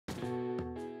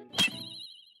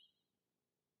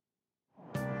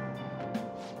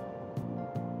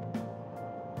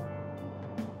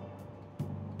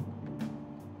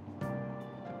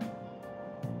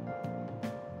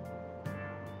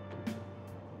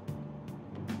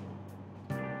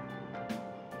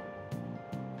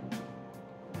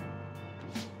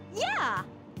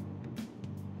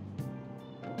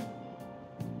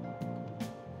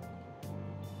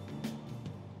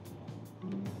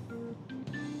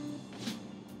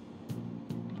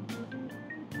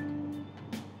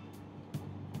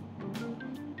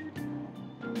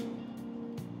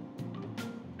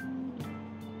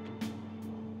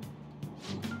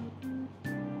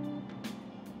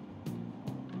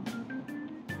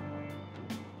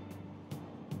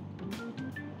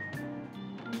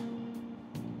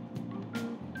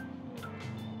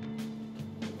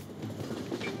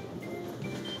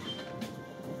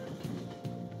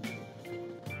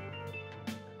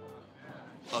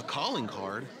A calling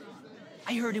card?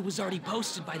 I heard it was already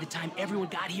posted by the time everyone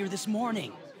got here this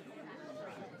morning.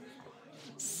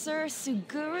 Sir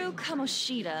Suguru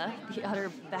Kamoshida, the utter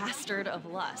bastard of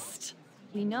lust.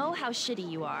 We know how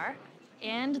shitty you are,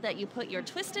 and that you put your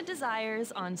twisted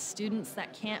desires on students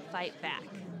that can't fight back.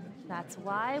 That's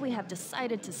why we have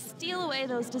decided to steal away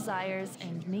those desires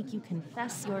and make you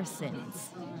confess your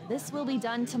sins. This will be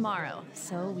done tomorrow,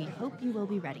 so we hope you will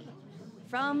be ready.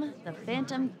 From the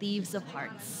Phantom Thieves of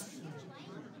Hearts.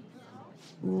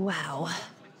 Wow.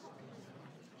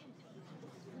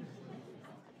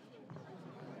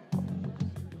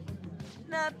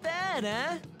 Not bad,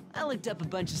 huh? I looked up a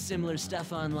bunch of similar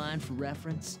stuff online for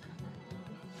reference.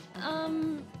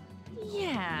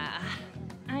 Yeah.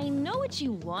 I know what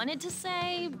you wanted to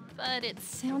say, but it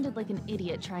sounded like an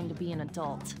idiot trying to be an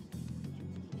adult.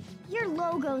 Your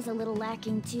logo's a little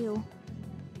lacking, too.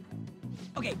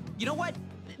 Okay, you know what?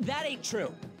 That ain't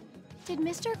true. Did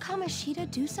Mr.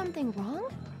 Kamoshida do something wrong?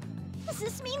 Does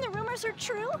this mean the rumors are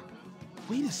true?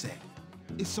 Wait a sec.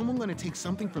 Is someone gonna take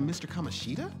something from Mr.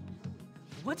 Kamoshida?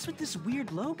 What's with this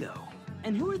weird logo?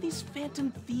 And who are these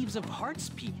Phantom Thieves of Hearts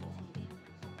people?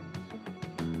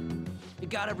 It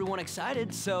got everyone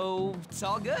excited, so it's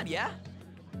all good, yeah?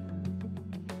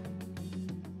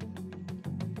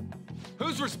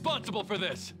 Who's responsible for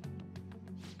this?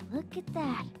 Look at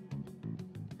that.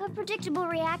 A predictable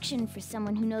reaction for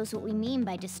someone who knows what we mean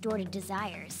by distorted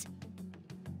desires.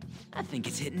 I think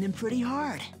it's hitting him pretty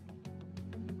hard.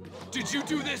 Did you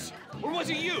do this, or was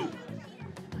it you?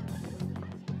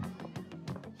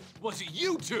 Was it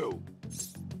you two?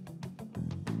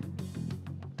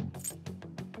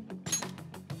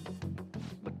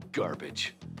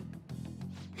 Garbage.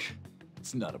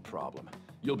 It's not a problem.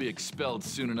 You'll be expelled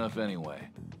soon enough anyway.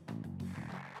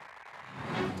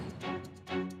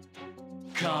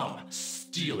 Come,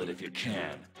 steal it if you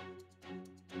can.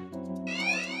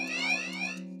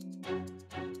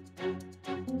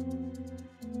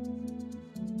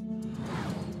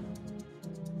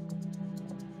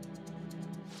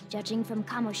 Judging from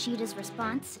Kamoshida's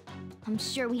response, I'm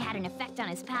sure we had an effect on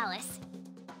his palace.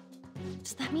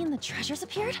 Does that mean the treasure's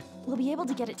appeared? We'll be able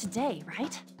to get it today,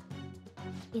 right?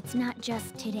 It's not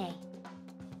just today.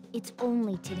 It's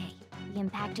only today. The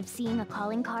impact of seeing a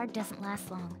calling card doesn't last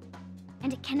long.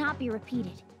 And it cannot be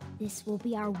repeated. This will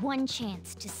be our one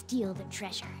chance to steal the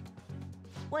treasure.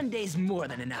 One day's more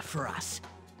than enough for us.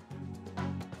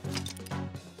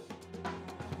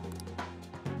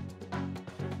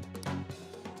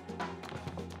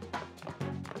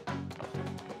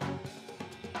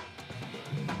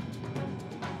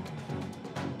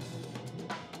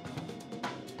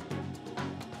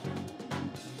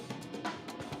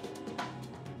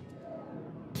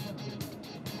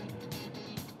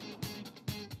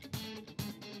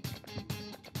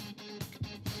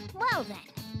 Well then.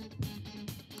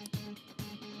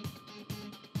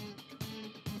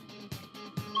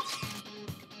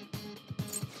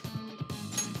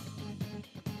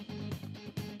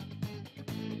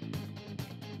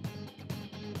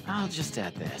 I'll just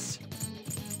add this.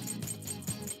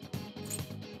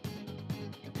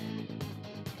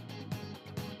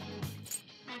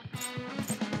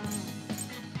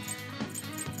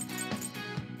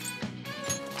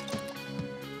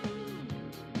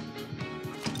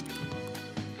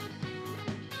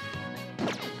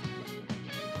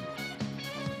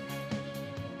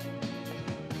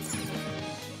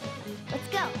 Let's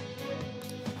go.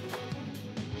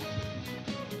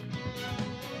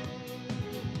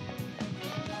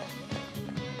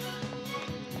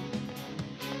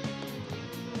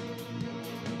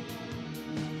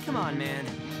 Come on, man.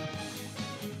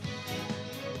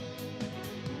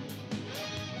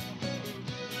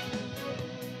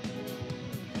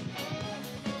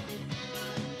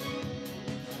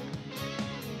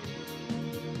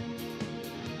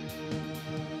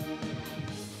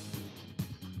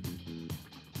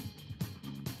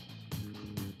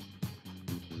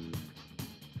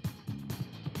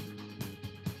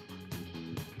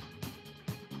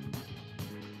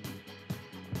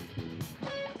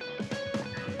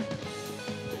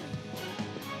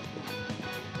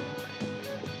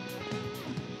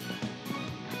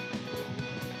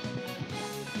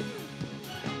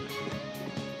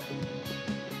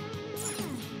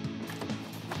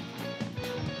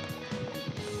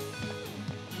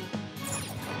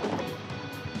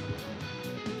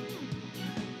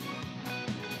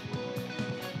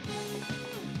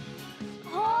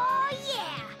 Oh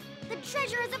yeah! The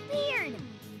treasure has appeared!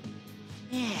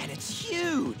 Man, it's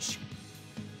huge!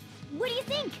 What do you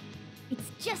think?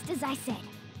 It's just as I said.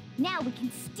 Now we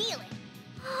can steal it.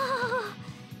 Oh,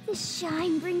 the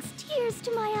shine brings tears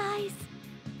to my eyes.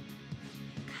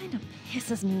 kind of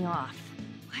pisses me off.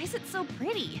 Why is it so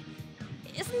pretty?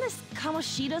 Isn't this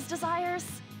Kamoshida's desires?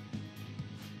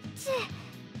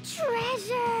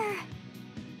 Treasure!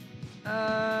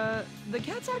 The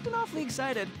cat's acting awfully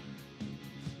excited.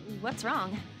 What's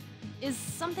wrong? Is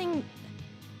something...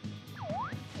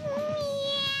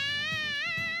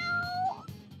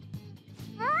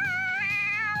 Meow!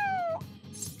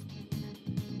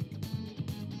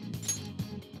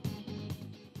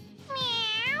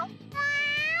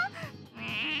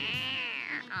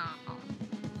 Meow!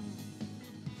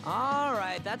 All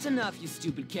right, that's enough, you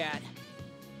stupid cat.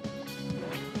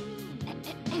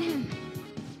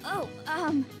 Oh,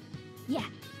 yeah.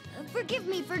 Forgive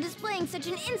me for displaying such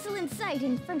an insolent sight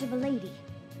in front of a lady.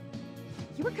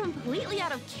 You were completely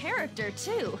out of character,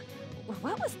 too.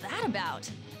 What was that about?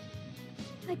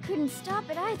 I couldn't stop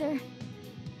it either.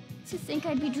 To think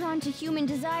I'd be drawn to human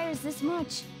desires this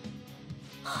much.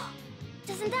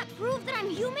 Doesn't that prove that I'm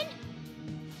human?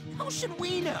 How should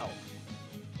we know?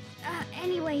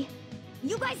 Anyway,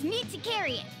 you guys need to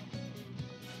carry it.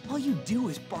 All you do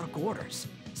is bark orders.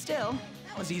 Still,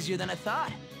 that was easier than I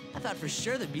thought. I thought for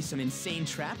sure there'd be some insane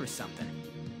trap or something.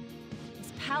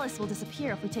 This palace will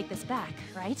disappear if we take this back,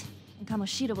 right? And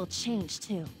Kamoshida will change,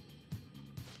 too.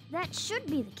 That should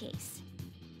be the case.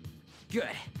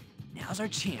 Good. Now's our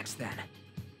chance, then.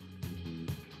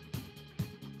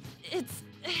 It's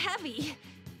heavy.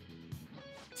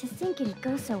 To think it'd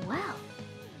go so well.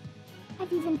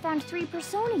 I've even found 3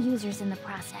 Persona users in the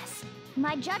process.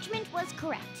 My judgment was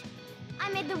correct. I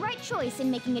made the right choice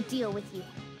in making a deal with you.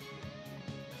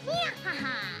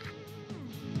 Yahaha!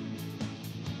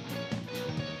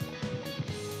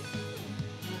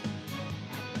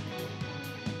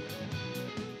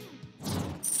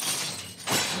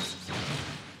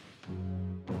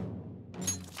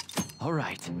 All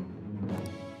right.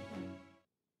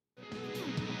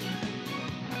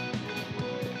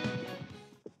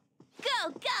 Go,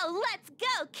 go, let's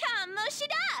go,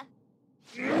 Kamoshida!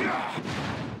 Ah!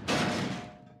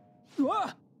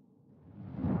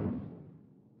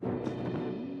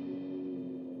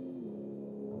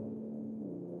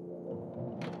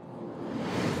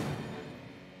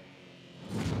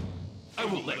 I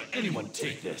won't let anyone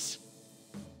take this.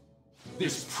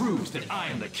 This proves that I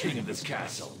am the king of this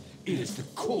castle. It is the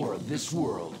core of this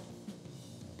world.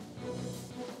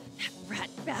 That rat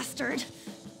bastard.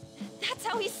 That's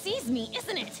how he sees me,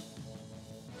 isn't it?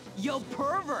 Yo,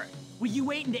 pervert! Were you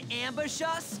waiting to ambush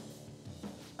us?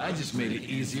 I just made it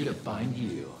easier to find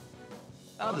you.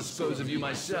 I'll dispose of you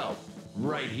myself.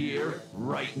 Right here,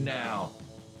 right now.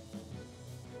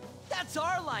 That's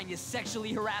our line, you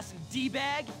sexually harassing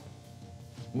D-bag!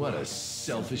 What a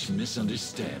selfish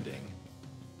misunderstanding.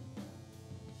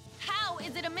 How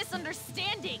is it a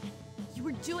misunderstanding? You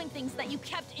were doing things that you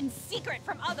kept in secret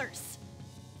from others.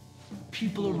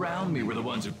 People around me were the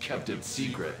ones who kept it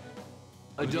secret.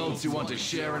 Adults who want to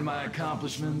share in my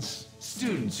accomplishments.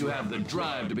 Students who have the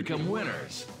drive to become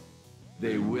winners.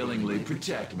 They willingly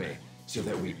protect me so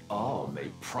that we all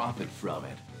may profit from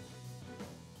it.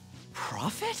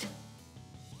 Profit?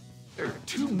 There are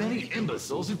too many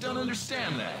imbeciles who don't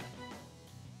understand that.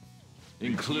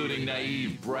 Including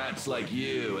naive brats like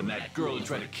you and that girl who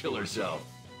tried to kill herself.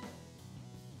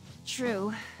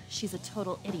 True, she's a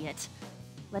total idiot.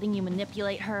 Letting you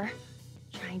manipulate her,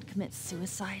 trying to commit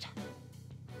suicide.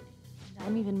 And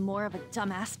I'm even more of a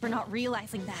dumbass for not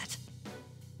realizing that.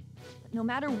 But no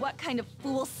matter what kind of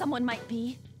fool someone might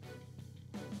be,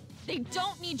 they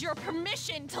don't need your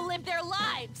permission to live their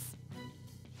lives!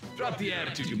 Drop the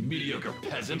attitude, you mediocre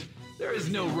peasant. There is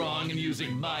no wrong in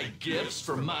using my gifts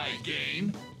for my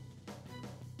gain.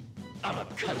 I'm a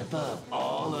cut above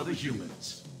all other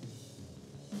humans.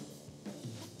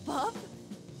 Above?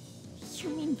 You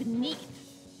mean beneath?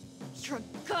 You're a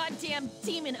goddamn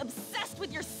demon obsessed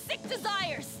with your sick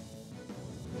desires!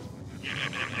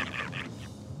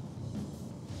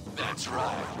 That's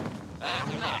right.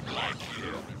 I'm not like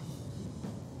you.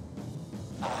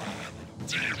 I am a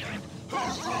demon who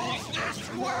rules this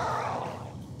world!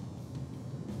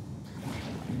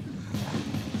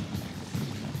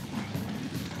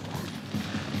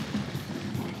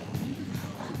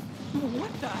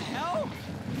 What the hell?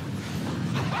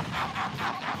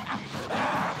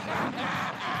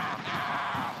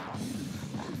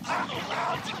 I'm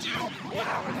allowed to do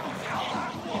whatever the hell I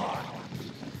want!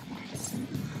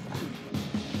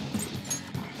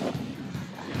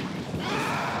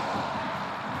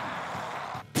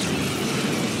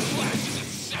 Flashes and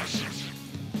sessions!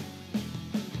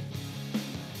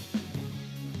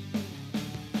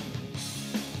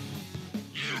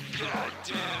 You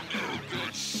goddamn no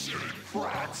good shitty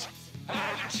brats!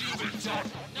 Haven't you Is that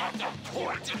not the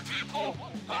point to people?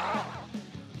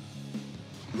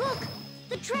 Look!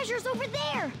 The treasure's over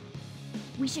there!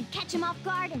 We should catch him off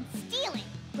guard and steal it!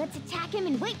 Let's attack him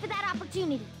and wait for that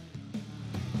opportunity.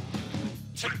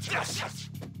 Take this!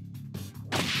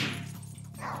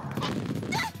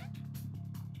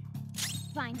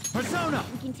 Fine. Persona!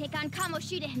 We can take on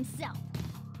Kamoshida himself.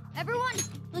 Everyone,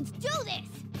 let's do this!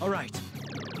 All right.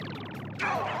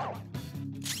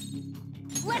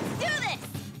 Let's do this!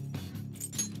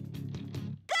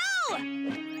 Go!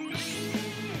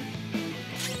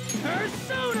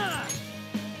 Persona!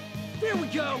 There we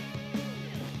go!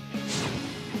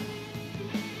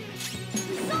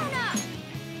 Persona!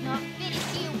 Not finish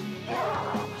you!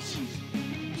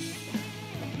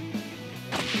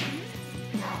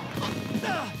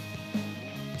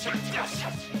 Take this!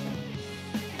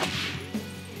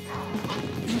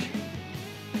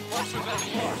 What's with that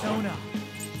here? Persona!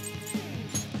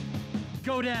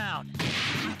 Go down!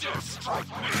 You dare strike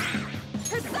me!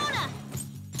 Persona!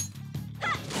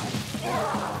 Ha!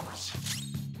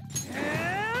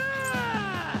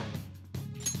 Ah!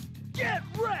 Get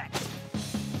wrecked!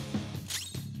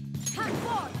 Come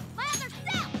forward! My other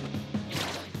self!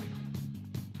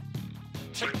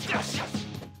 Take this!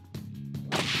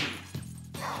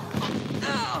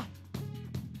 Ah!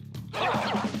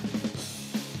 Ow!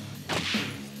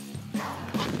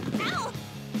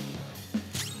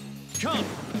 Come!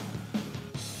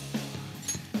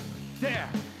 There!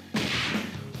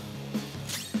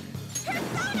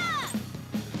 Persona!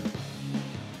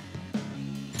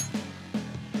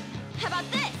 How about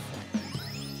this?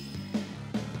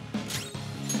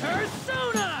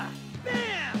 Persona!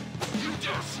 Bam! You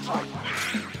dare strike me!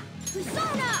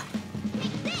 Persona!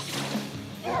 Take this!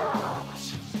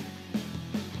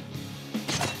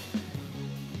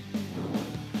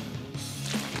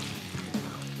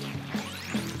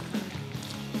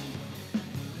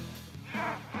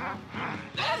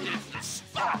 That is the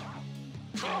spot!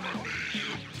 Come at me, you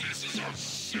pieces of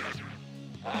shit!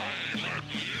 I let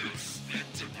you speak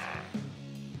to me!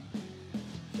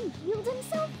 He healed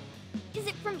himself? Is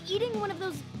it from eating one of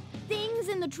those things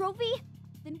in the trophy?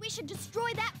 Then we should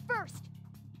destroy that first.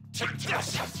 Take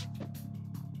this!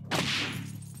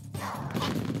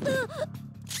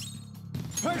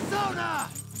 Persona!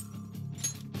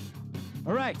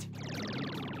 All right.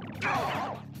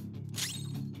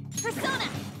 Persona!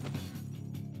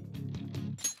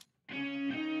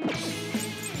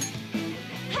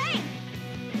 Hey!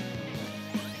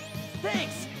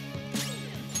 Thanks!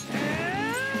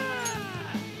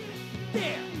 Ah!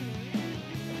 There!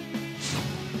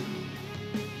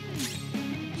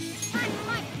 Time for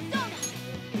my persona!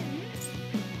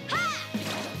 Ha!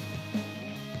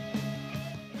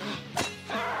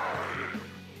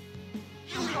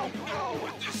 You don't know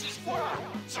what this is for,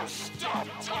 so stop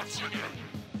touching it!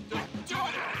 Don't do it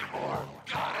anymore,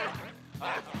 got it?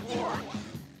 I've warned you.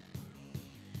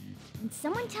 When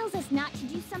someone tells us not to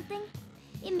do something,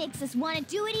 it makes us want to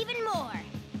do it even more.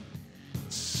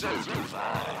 So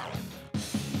divine.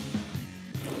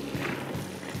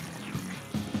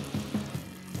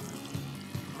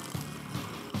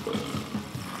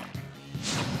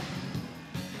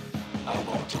 I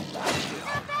won't allow you.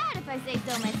 Not bad if I say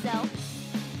so myself.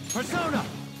 Persona!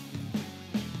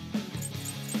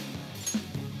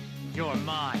 You're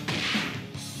mine.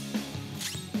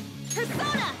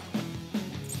 Persona!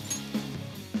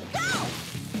 Go!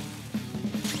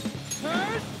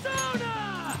 Persona!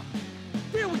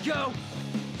 There we go!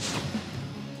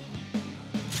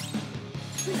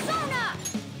 Persona!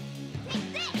 Take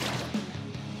this!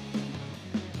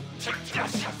 Take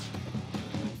this!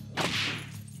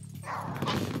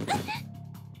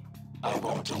 I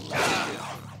won't allow you.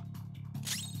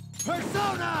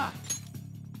 Persona!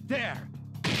 There!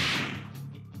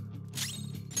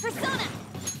 Persona!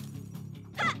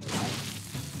 Ha!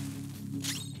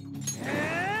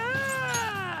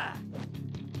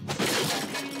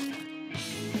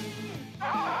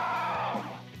 Ah!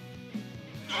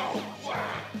 No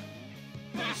way!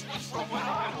 This was from when I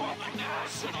won the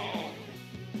National!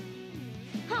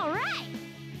 All right!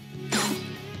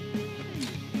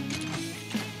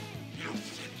 You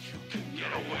think you can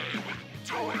get away with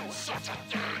doing such a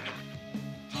thing?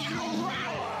 Do you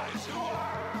realize who I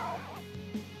am?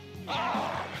 I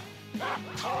am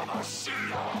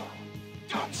Kamoshida!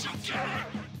 Don't you get it?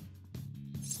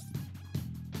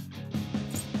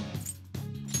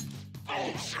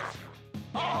 Bullshit!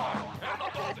 I am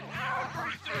above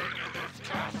everything in this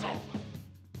castle!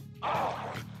 I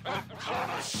am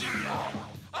Kamoshida!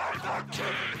 I'm the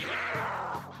king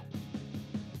here!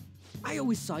 I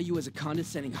always saw you as a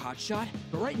condescending hotshot,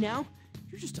 but right now,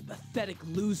 you're just a pathetic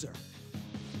loser.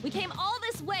 We came all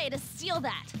this way to steal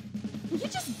that. Can you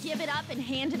just give it up and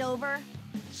hand it over?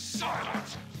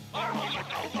 Silence! I will let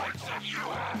no lights that you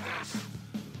have this!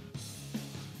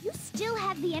 You still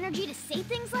have the energy to say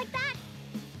things like that?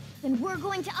 Then we're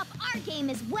going to up our game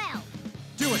as well.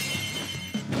 Do it!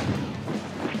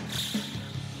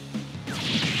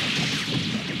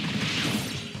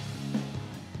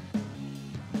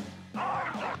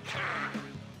 I'm the king!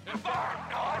 If I'm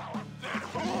not, then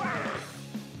who is?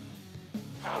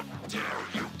 How dare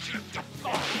you keep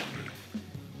defying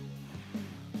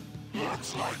me?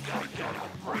 Looks like I gotta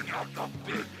bring out the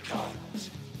big guns.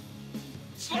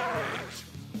 Slaves!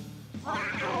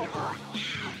 Bring over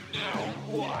you know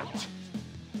what?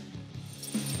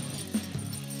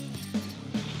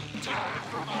 Time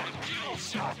for my kill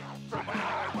shot from when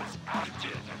I was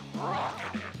active and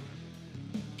rocking it.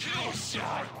 Kill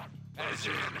shot, as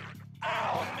in,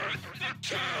 I'll make the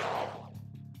kill!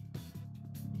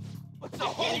 What's the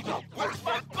holdup? Where's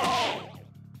my bow?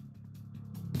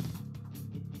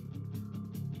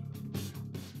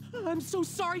 I'm so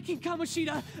sorry, King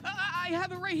Kamoshida. I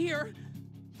have it right here.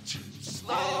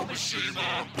 Slow,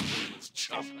 Mishima! It's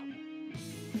tough.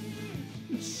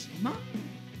 Mishima?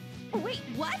 Wait,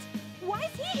 what? Why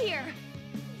is he here?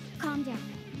 Calm down.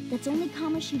 That's only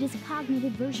Kamoshida's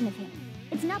cognitive version of him.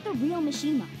 It's not the real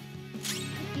Mishima. It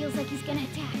feels like he's gonna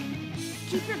attack.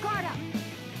 Keep your guard up.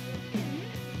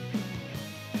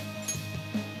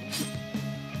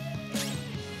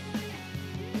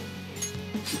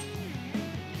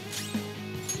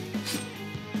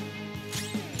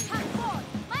 Hardcore!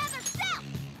 My other self!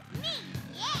 Me!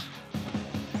 Yeah!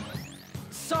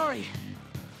 Sorry.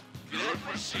 Good,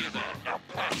 Mishima. Now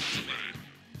pass it to me.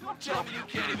 Don't tell me you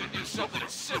can't even do something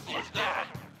as simple as that.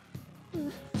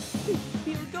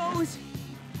 Here goes.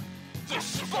 The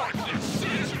spike that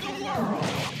sees the world!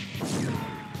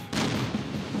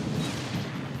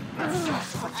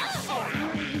 That's what you're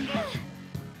fighting!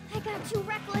 I got too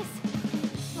reckless.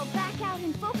 I'll back out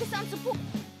and focus on support.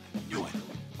 Knew it.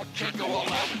 I can't go all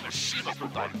out with Mishima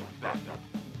providing the backup.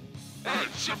 Hey,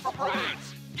 shit for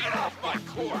brains! Get off my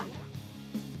court!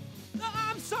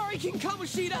 I'm sorry, King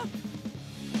Kamoshida.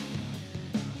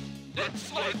 Next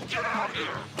slave, get out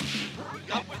here!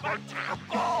 Hurry up with my damn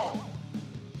ball!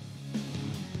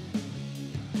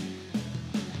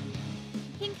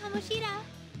 King Kamoshida,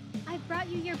 I brought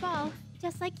you your ball,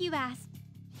 just like you asked.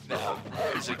 Now,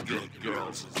 there's a good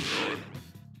girl, Suzuki.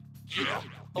 Yeah,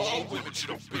 all women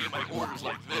should obey my orders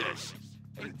like this.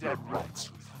 Ain't that right,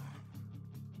 sweetheart?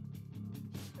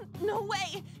 No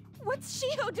way! What's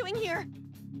Shiho doing here?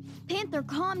 Panther,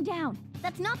 calm down.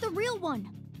 That's not the real one.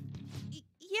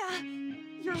 Yeah,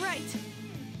 you're right.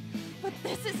 But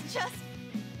this is just...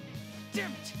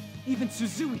 Damn it! Even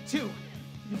Suzui, too.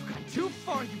 You've gone too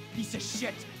far, you piece of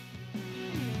shit.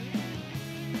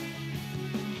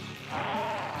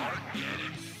 I get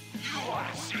it. You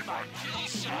want to see my kill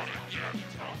shot again,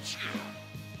 don't you?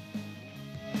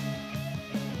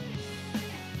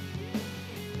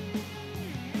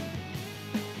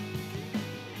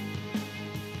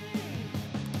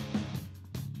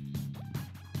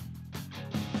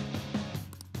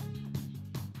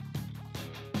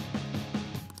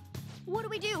 What do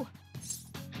we do?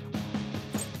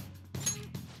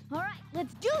 All right,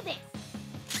 let's do this.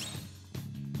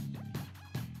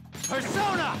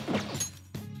 Persona!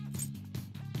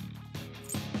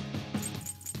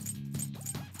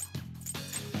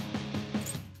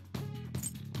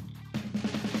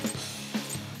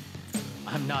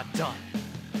 I'm not done.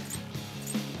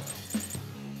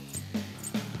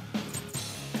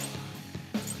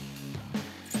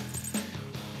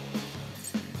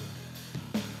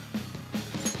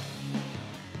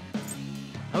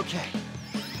 Okay.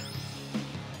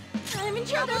 I'm in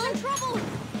trouble! Mother's in trouble!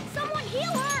 Someone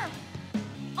heal her!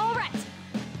 All right.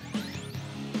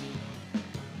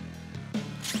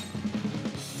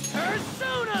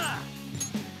 Persona!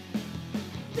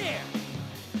 There!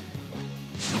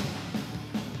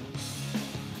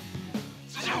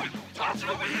 Suzuki, toss it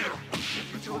over here!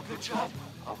 If you do a good job,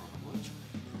 I'll reward you.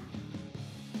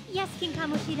 Yes, King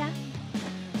Kamoshida.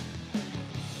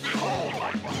 Behold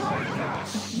my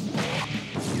brightness!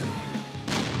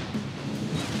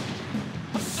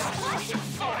 Assassination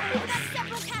fire! We've got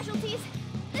several casualties.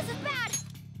 This is bad.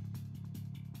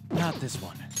 Not this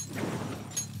one.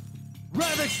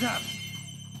 Ravage them!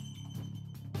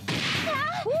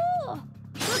 Cool!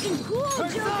 Looking cool, Joker!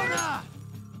 Persona!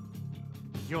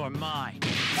 You're mine.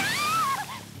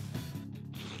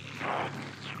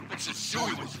 But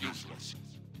Suzuki was useless.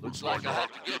 Looks like I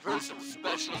have to give her some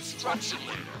special instruction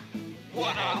later.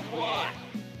 One-on-one!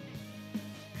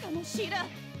 Kamoshida,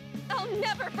 I'll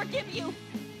never forgive you.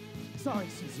 Sorry,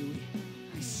 Suzui.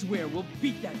 I swear we'll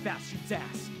beat that bastard's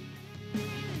ass.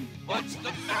 What's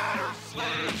the matter,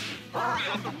 slave? Hurry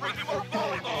up and bring me more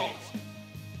bowling balls!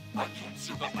 I can't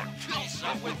soup up a kill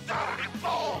shot without any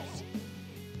balls!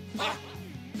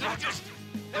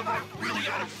 Am I really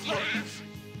out of slaves?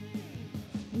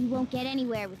 We won't get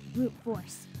anywhere with brute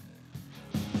force.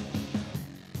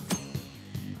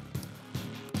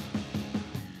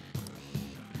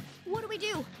 What do we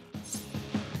do?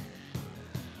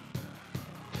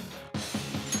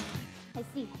 I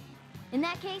see. In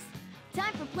that case,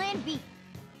 time for Plan B.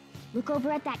 Look over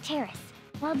at that terrace.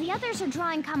 While the others are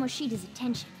drawing Kamoshida's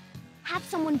attention, have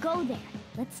someone go there.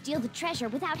 Let's steal the treasure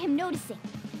without him noticing.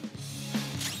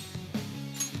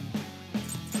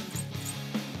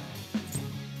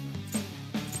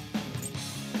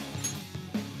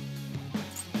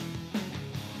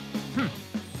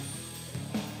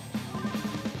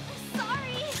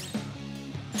 Sorry!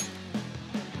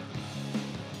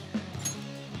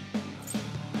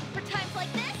 For times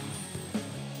like this?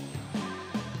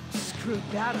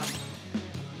 Screwed that up.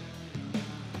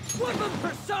 Woodman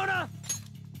Persona!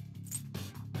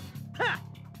 Ha!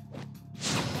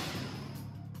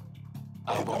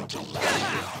 I won't allow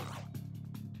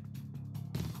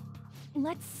you.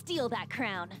 Let's steal that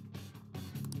crown.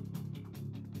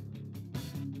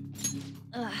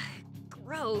 Ugh,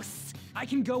 gross. I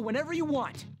can go whenever you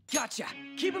want. Gotcha.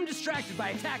 Keep him distracted by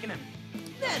attacking him.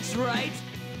 That's right.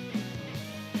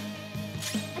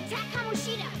 Attack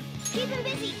Kamoshida! Keep him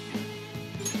busy!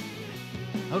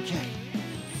 Okay.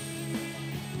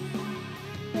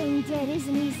 Playing dead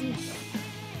isn't easy.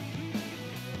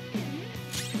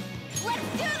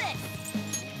 Let's do this!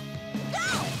 Go!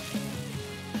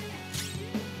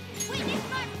 Witness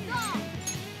my resolve!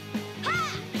 Ha!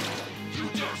 You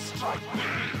dare strike me!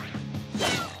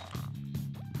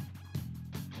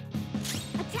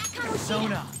 Attack Kamoshida!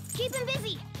 Persona. Keep him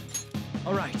busy!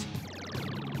 All right.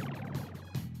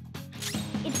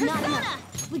 It's not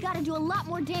enough. We gotta do a lot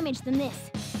more damage than this.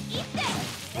 Eat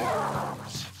this!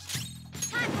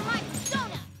 Time for my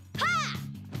persona! Ha!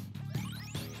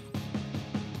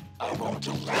 I won't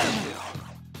allow you.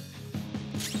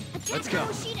 Attack Let's go.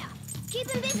 Kamoshida! Keep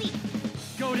him busy!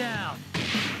 Go down.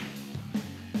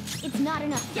 It's not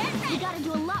enough. We gotta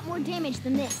do a lot more damage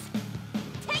than this.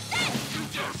 Take this! You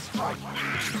dare strike me!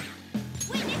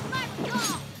 Witness my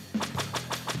resolve!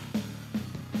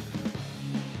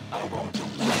 I won't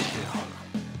allow you.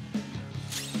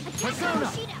 Attack Persona!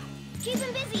 Kamoshida! Keep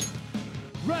him busy!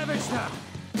 Ravage them.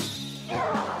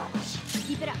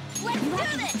 Keep it up. Let's do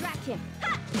this! Distract him.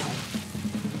 Ha!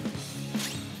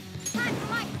 Time for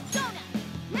my persona!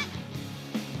 Ha!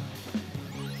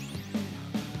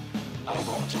 I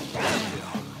won't allow you.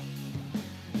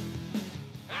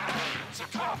 It's a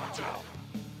carpenter.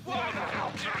 Why the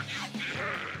hell can't you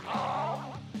behave,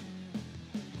 huh?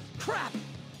 Crap!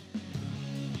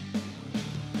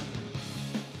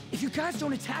 If you guys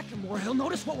don't attack him more, he'll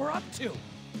notice what we're up to.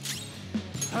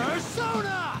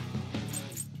 Persona!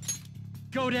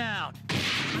 Go down.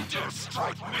 You dare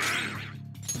strike me!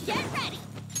 Get ready!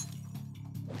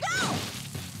 Go!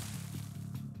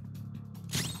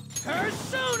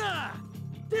 Persona!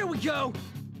 There we go.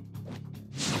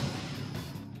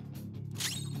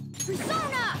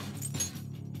 Persona!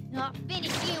 I'll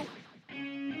finish you!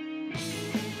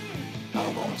 I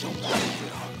won't allow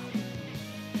you.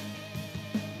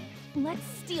 Let's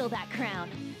steal that crown.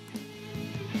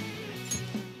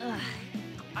 Ugh.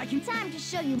 I can. Time to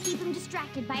show you. Keep him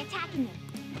distracted by attacking him.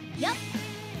 Yup.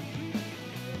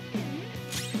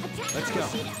 Attack Let's go.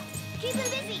 Kamoshida. Keep him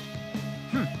busy.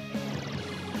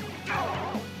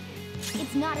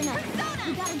 It's not enough. Persona!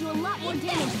 We gotta do a lot more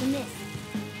damage than this.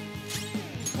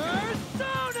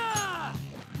 Persona!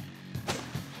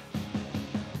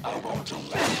 I won't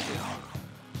allow you.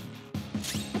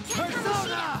 Attack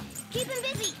Persona! Kamoshida. Keep him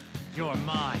busy. You're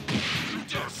mine. You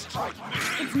dare strike me!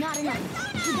 It's not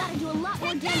enough. We gotta do a lot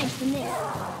more damage than this.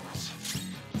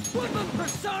 Woodman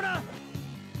Persona!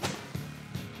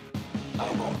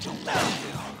 I won't allow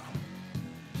you.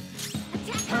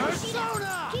 Attack Kamoshida.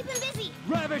 Persona! Keep him busy.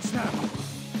 Ravage them.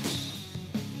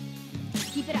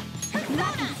 Keep it up. We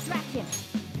have to distract him.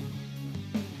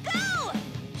 Go!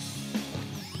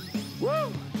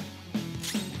 Woo!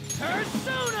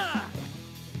 Persona!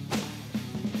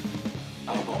 I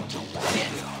won't allow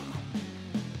you.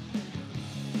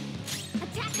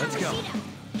 Attack Let's go. Kamoshida.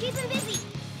 Keep him busy.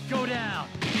 Go down.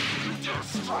 You dare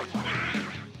strike me!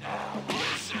 Now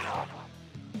listen up.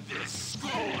 This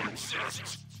school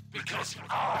exists because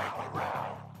I'm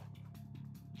around.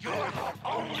 You're the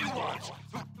only ones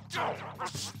who don't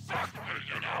respect me,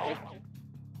 you know?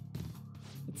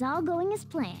 It's all going as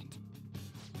planned.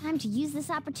 Time to use this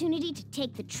opportunity to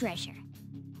take the treasure.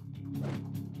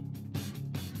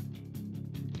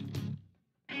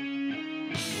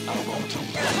 I want to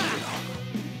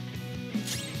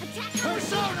Attack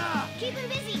Persona! Keep him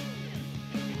busy!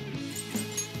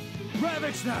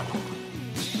 Ravage them!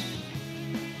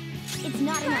 It's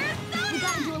not enough. We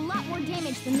gotta do a lot more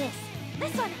damage than this.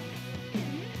 This one!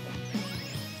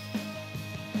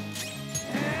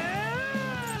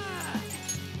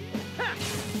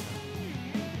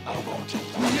 I want to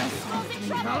Ball's in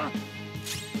trouble!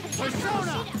 Attack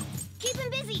Persona! Kamoshida! Keep him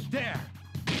busy! There!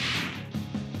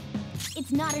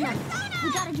 It's not enough.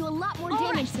 We gotta do a lot more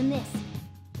damage than this.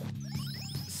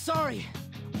 Sorry.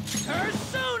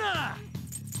 Persona!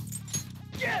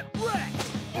 Get wrecked!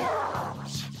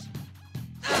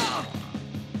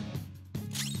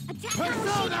 Attack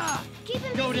Persona! Kamoshida! Keep him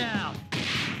busy! Go down!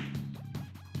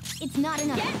 It's not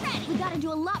enough. Get ready! We gotta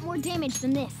do a lot more damage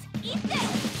than this. Eat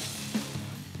this!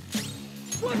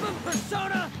 Whip him,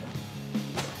 Persona!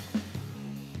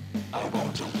 I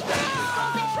want to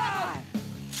Ball's in trouble!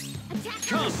 Attack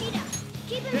Come. Kamoshida!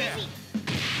 Keep him There. busy!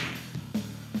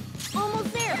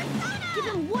 Almost there! Give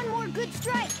him one more good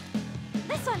strike!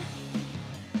 This one!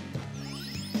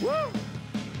 Woo!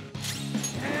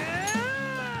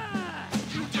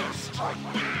 You dare strike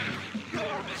me!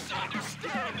 You're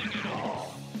misunderstanding it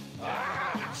all! I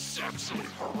haven't sexually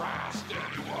harassed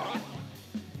anyone!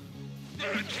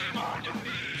 They came on to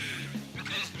me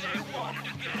because they wanted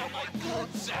to get on my good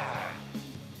side!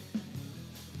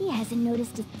 He hasn't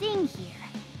noticed a thing here.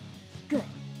 Good.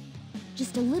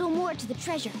 Just a little more to the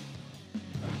treasure.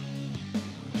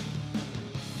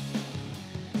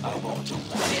 I want to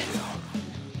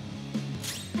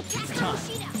Attack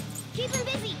Kamoshida! Keep him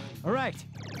busy! All right.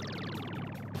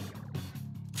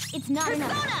 It's not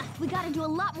enough. We gotta do a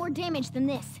lot more damage than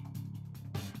this.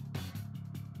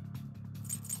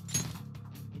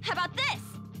 How about this?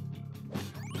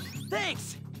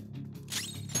 Thanks.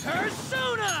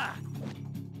 Persona!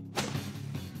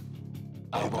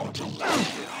 I want to Attack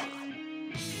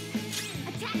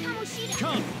Kamoshida!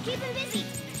 Come. Keep him busy!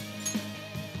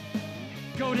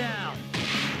 Go down!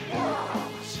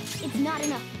 It's not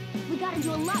enough. We gotta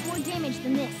do a lot more damage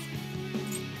than this.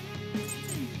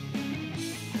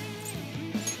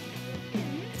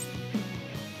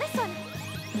 This one!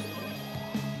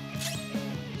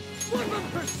 Whip him,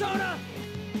 Persona!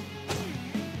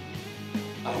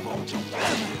 I want to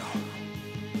Attack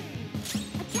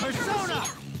Persona!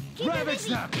 Kamoshida! Keep him Ravage busy!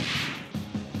 them!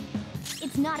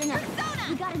 It's not enough.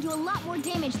 We gotta do a lot more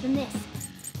damage than this.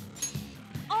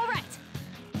 All right.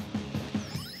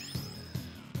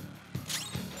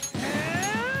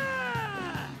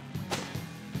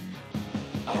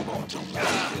 I want to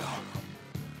Attack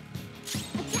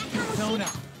Persona!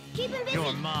 Kamoshida! Keep him busy!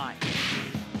 You're mine!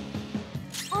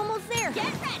 Almost there! Get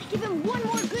ready. Give him one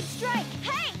more good strike!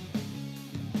 Hey!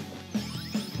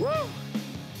 Woo!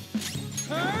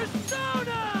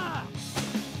 Persona!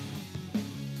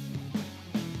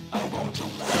 I want to All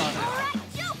right,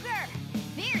 Joker!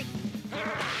 Very.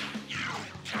 You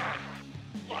can!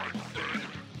 One thing!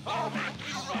 I'll make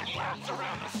you run laps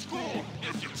around the school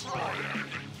if you try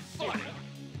anything funny!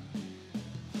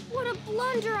 What a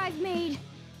blunder I've made!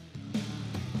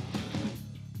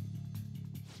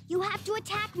 You have to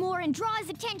attack more and draw his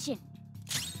attention.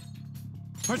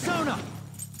 Persona!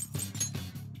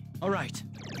 All right.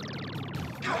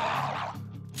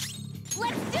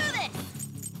 Let's do this!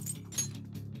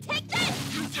 Take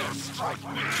this! You dare strike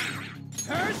me!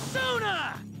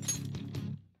 Persona!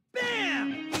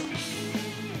 Bam!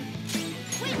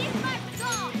 Witness my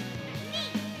resolve!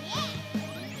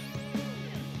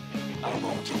 I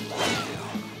want to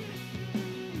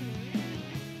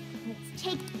Let's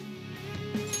take...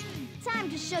 Time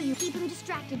to show you. Keep him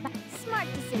distracted by... Smart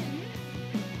decision.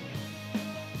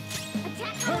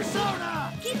 Attack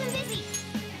Persona! Keep him busy!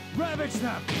 Ravage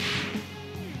them!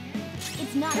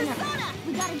 It's not enough. Persona!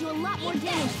 We gotta do a lot more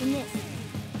damage than this.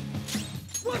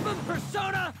 Whip him,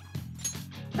 Persona!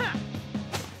 Ha!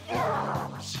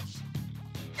 Ha!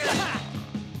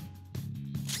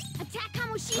 Attack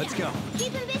Kamoshida! Let's go.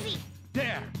 Keep him busy!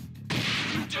 There!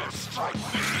 You dare strike me!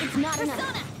 It's not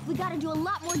enough. We gotta do a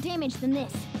lot more damage than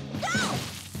this. Go!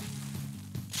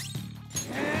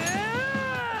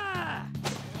 Ah!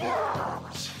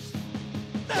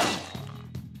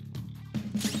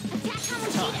 Attack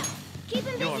Kamoshida! Keep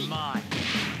him You're busy! mine!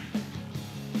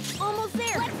 Almost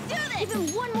there! Let's do this! Give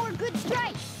him one more good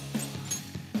strike!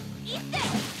 Eat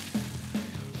this!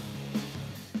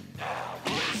 Now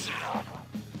listen up!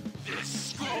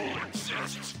 This school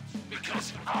exists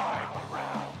because I'm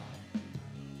around!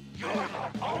 You're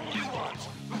the only ones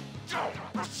who don't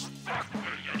respect me,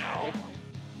 you know?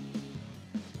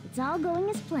 It's all going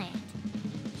as planned.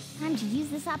 Time to use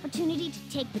this opportunity to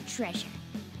take the treasure.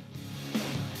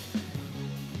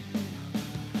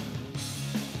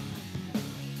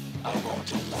 I want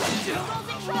to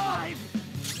live. Alive!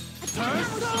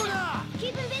 Persona!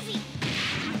 Keep him busy!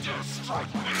 You dare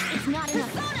strike me! It's not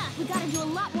enough. Persona! We gotta do a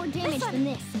lot more damage than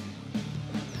this.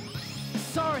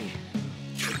 Sorry.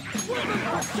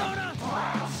 Persona!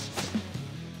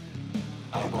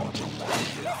 I want to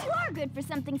live. Yes, you are good for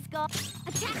something, Skull.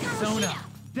 Attack Persona! Kamoshida!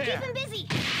 There! Keep him busy!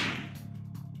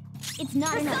 It's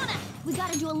not enough. We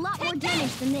gotta do a lot more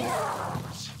damage than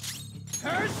this.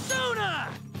 Persona!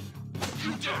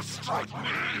 You dare strike me!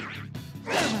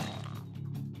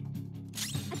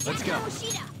 Attack Let's go.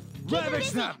 Kamoshida! Keep him Rabbit busy!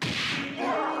 snap!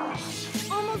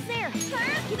 Almost there.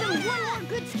 Give him one more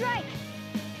good strike.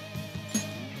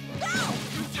 Go!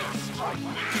 You dare strike me!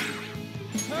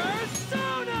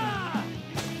 Persona!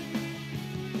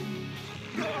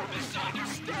 You're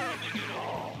misunderstanding it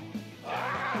all. I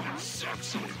haven't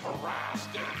sexually harassed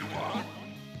anyone.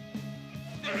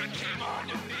 They came on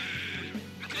to me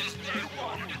because they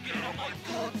wanted to get on my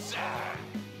good side.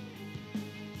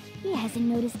 He hasn't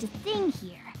noticed a thing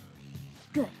here.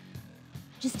 Good.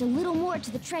 Just a little more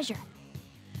to the treasure.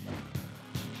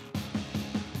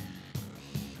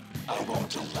 I want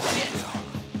to live.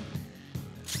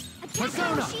 Attack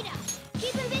Persona! Kamoshida!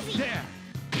 Keep him busy! There!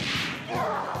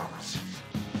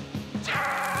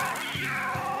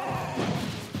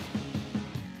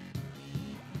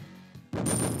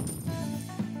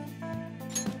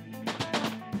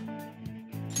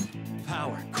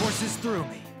 Power courses through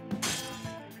me.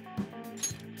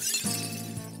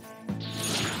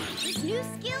 This new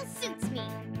skill suits me.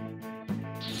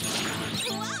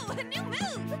 Whoa, a new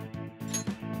move!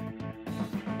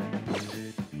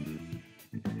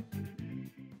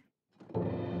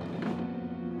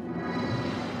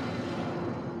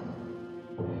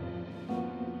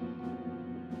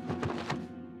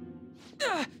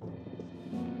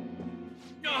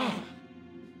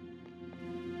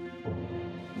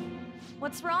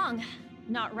 What's wrong?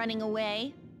 Not running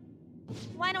away?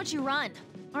 Why don't you run?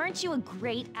 Aren't you a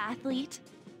great athlete?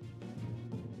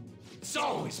 It's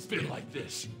always been like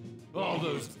this. All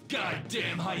those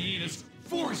goddamn hyenas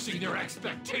forcing their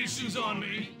expectations on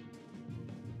me.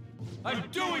 I'm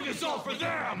doing this all for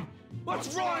them!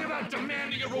 What's wrong about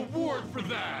demanding a reward for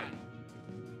that?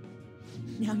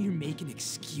 Now you're making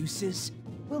excuses?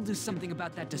 We'll do something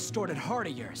about that distorted heart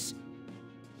of yours.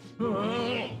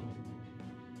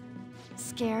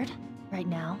 Scared right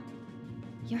now?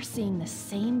 You're seeing the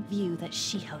same view that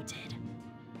Shiho did.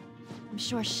 I'm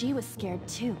sure she was scared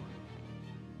too.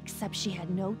 Except she had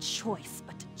no choice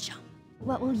but to jump.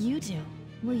 What will you do?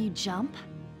 Will you jump?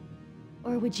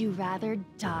 Or would you rather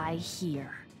die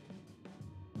here?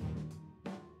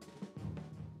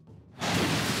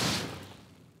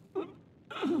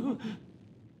 Do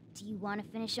you want to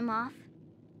finish him off?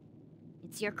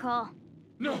 It's your call.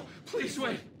 No, please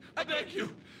wait. I beg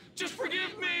you. Just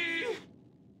forgive me!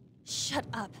 Shut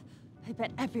up. I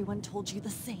bet everyone told you the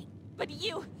same. But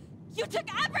you took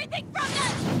everything from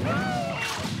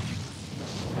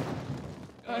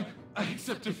them! I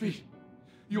accept defeat.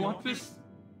 You want this?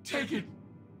 Take it.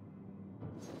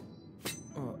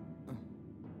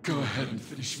 Go ahead and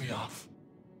finish me off.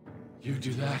 You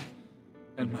do that,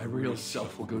 and my real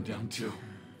self will go down too.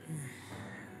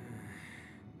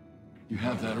 You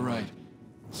have that right,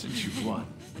 since you've won.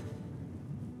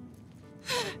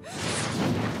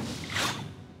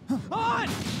 On!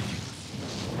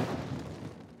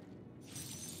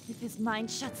 If his mind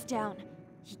shuts down,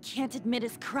 he can't admit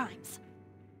his crimes.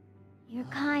 You're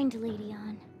kind, Lady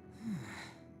Ann.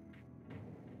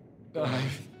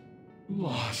 I've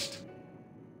lost.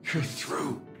 You're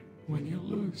through when you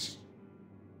lose.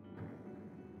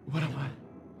 What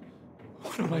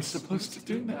am I supposed to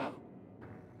do now?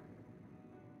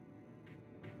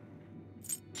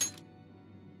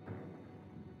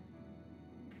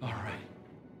 All right.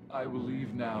 I will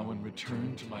leave now and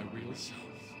return to my real self.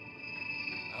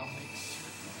 I'll make certain.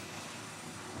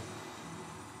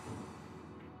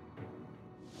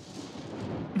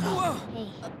 Whoa! Hey,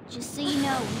 just so you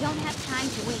know, we don't have time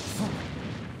to waste.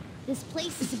 This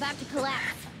place is about to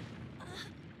collapse.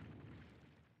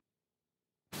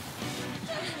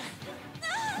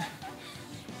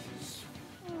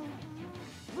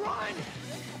 Run!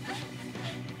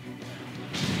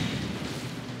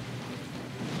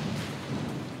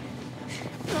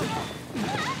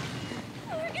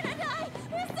 We're gonna die!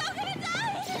 We're so gonna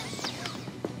die!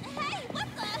 Hey, what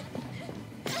the?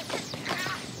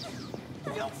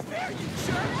 No fair, you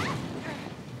jerk!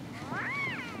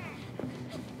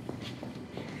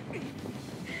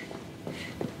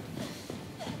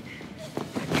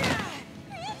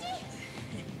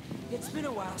 been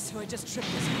a while, so I just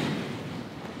tripped this hand.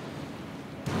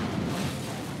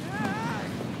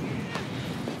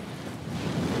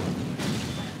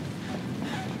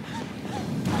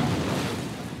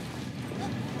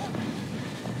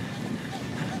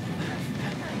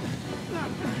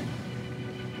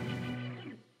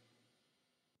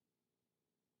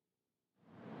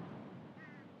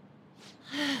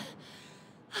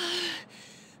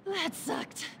 That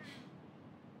sucked.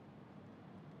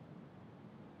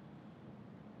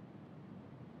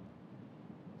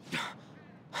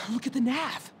 Look at the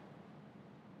nav.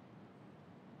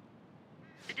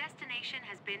 The destination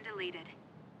has been deleted.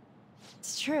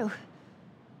 It's true.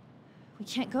 We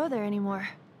can't go there anymore.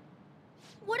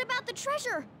 What about the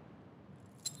treasure?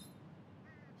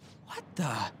 What the?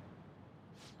 A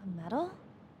medal?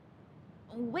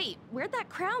 Wait, where'd that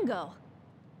crown go?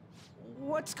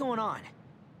 What's going on?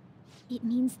 It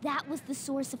means that was the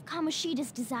source of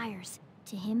Kamoshida's desires.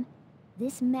 To him,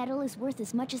 this medal is worth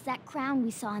as much as that crown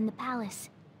we saw in the palace.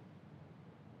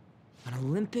 An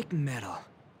Olympic medal.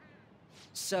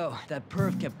 So, that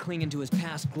perv kept clinging to his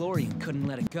past glory and couldn't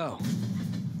let it go.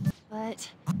 But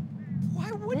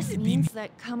Why wouldn't this it be? means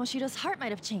that Kamoshida's heart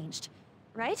might have changed,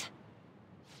 right?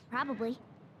 Probably.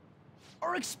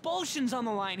 Our expulsion's on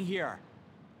the line here.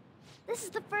 This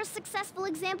is the first successful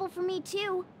example for me,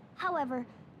 too. However,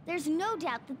 there's no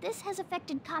doubt that this has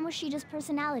affected Kamoshida's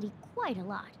personality quite a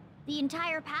lot. The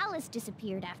entire palace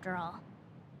disappeared, after all.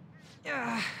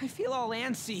 I feel all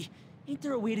antsy. Ain't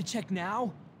there a way to check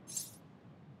now?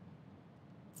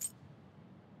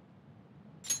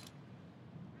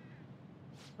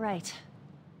 Right.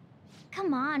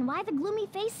 Come on, why the gloomy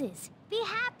faces? Be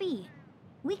happy!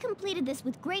 We completed this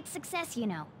with great success, you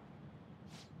know.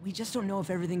 We just don't know if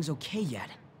everything's okay yet.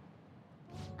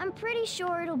 I'm pretty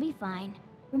sure it'll be fine.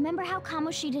 Remember how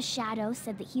Kamoshida's shadow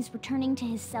said that he's returning to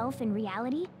his self in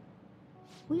reality?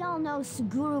 We all know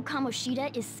Suguru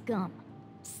Kamoshida is scum.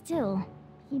 Still,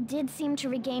 he did seem to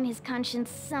regain his conscience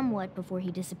somewhat before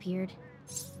he disappeared.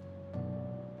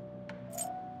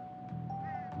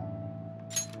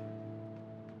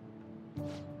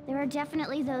 There are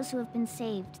definitely those who have been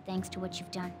saved thanks to what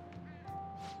you've done.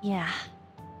 Yeah.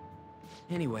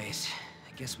 Anyways,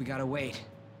 I guess we gotta wait.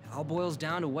 It all boils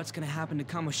down to what's gonna happen to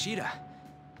Kamoshida.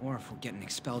 Or if we're getting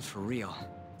expelled for real.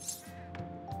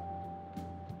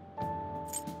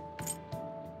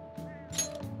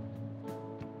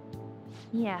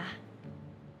 Yeah.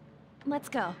 Let's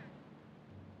go.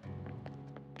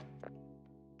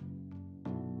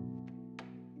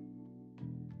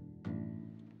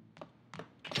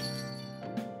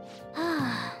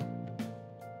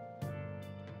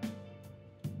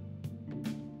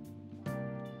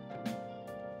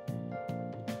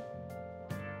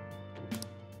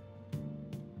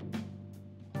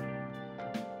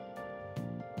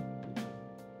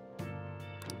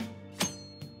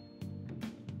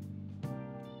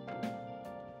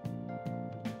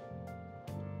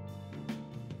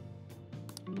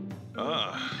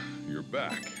 Ah, you're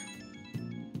back.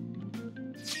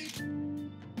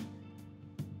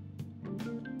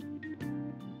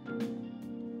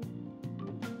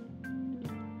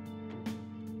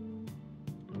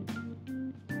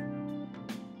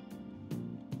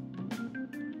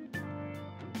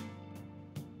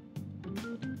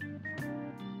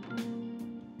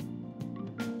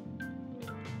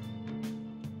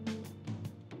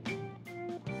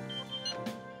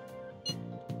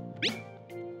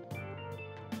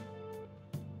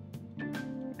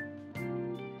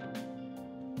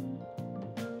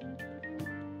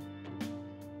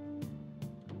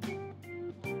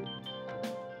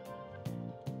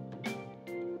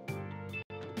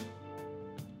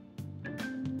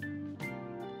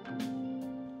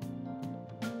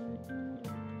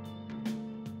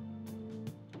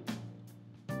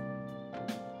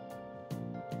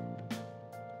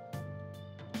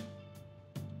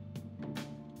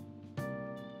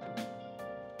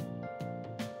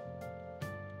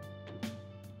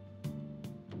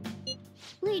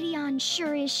 Lady Ann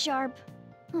sure is sharp.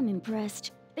 I'm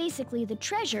impressed. Basically, the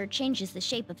treasure changes the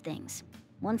shape of things.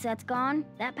 Once that's gone,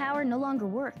 that power no longer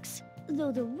works.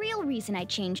 Though the real reason I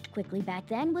changed quickly back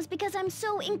then was because I'm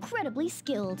so incredibly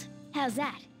skilled. How's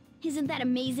that? Isn't that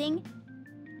amazing?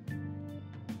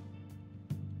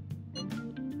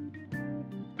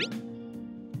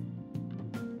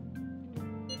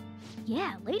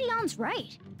 Yeah, Lady Ann's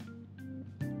right.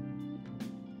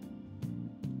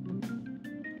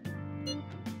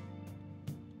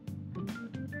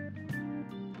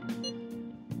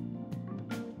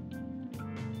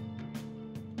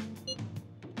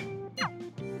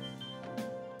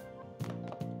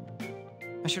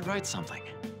 I should write something.